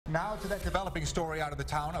Now to that developing story out of the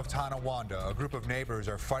town of Tonawanda. A group of neighbors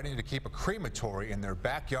are fighting to keep a crematory in their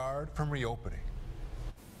backyard from reopening.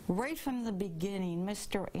 Right from the beginning,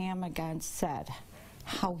 Mr. Amigone said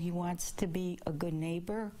how he wants to be a good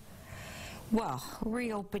neighbor. Well,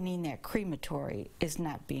 reopening that crematory is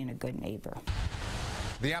not being a good neighbor.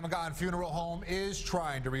 The Amigone Funeral Home is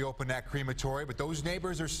trying to reopen that crematory, but those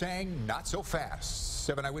neighbors are saying not so fast.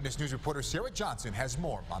 7 Eyewitness News reporter Sarah Johnson has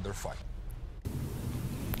more on their fight.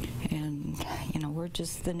 And, you know, we're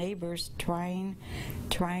just the neighbors trying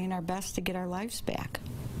our best to get our lives back.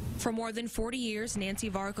 For more than 40 years, Nancy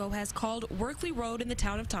Varco has called Workley Road in the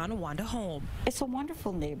town of Tonawanda home. It's a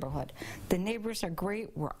wonderful neighborhood. The neighbors are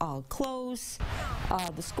great. We're all close.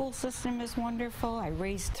 The school system is wonderful. I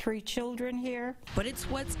raised 3 children here. But it's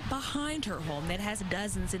what's behind her home that has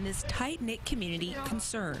dozens in this tight-knit community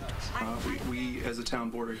concerned. We as a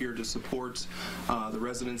town board are here to support the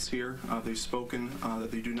residents here. They've spoken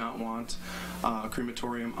that they do not want a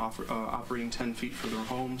crematorium operating 10 feet for their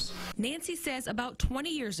homes. Nancy says about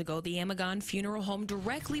 20 years ago, the Amigone Funeral Home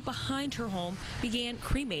directly behind her home began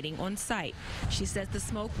cremating on site. She says the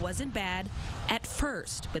smoke wasn't bad at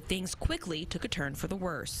first, but things quickly took a turn for the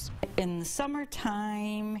worse. In the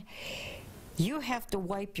summertime, you have to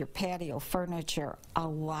wipe your patio furniture a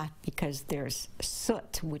lot because there's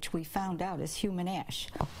soot, which we found out is human ash.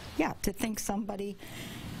 Yeah, to think somebody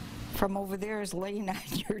from over there is laying on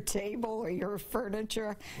your table or your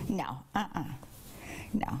furniture, no,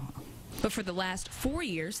 no. But for the last 4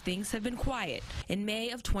 years, things have been quiet. In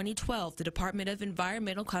May of 2012, the Department of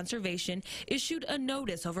Environmental Conservation issued a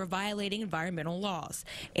notice over violating environmental laws.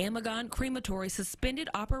 Amigone Crematory suspended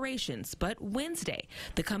operations, but Wednesday,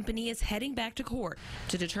 the company is heading back to court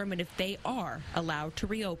to determine if they are allowed to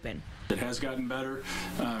reopen. It has gotten better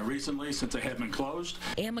recently since they have been closed.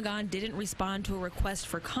 Amigone didn't respond to a request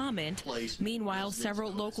for comment. Meanwhile,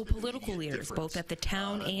 several local political leaders, both at the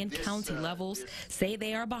town and county levels, say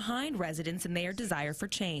they are behind residents in their desire for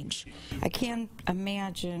change. I can't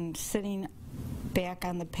imagine sitting back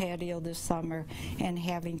on the patio this summer and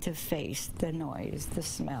having to face the noise, the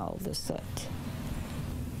smell, the soot.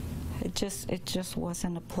 It just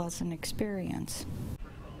wasn't a pleasant experience.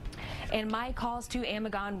 And my calls to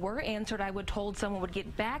Amigone were answered. I was told someone would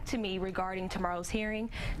get back to me regarding tomorrow's hearing.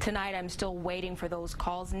 Tonight, I'm still waiting for those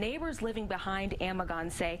calls. Neighbors living behind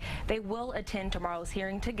Amigone say they will attend tomorrow's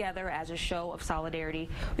hearing together as a show of solidarity.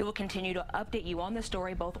 We will continue to update you on the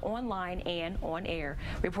story both online and on air.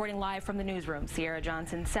 Reporting live from the newsroom, Sierra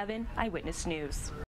Johnson, 7 Eyewitness News.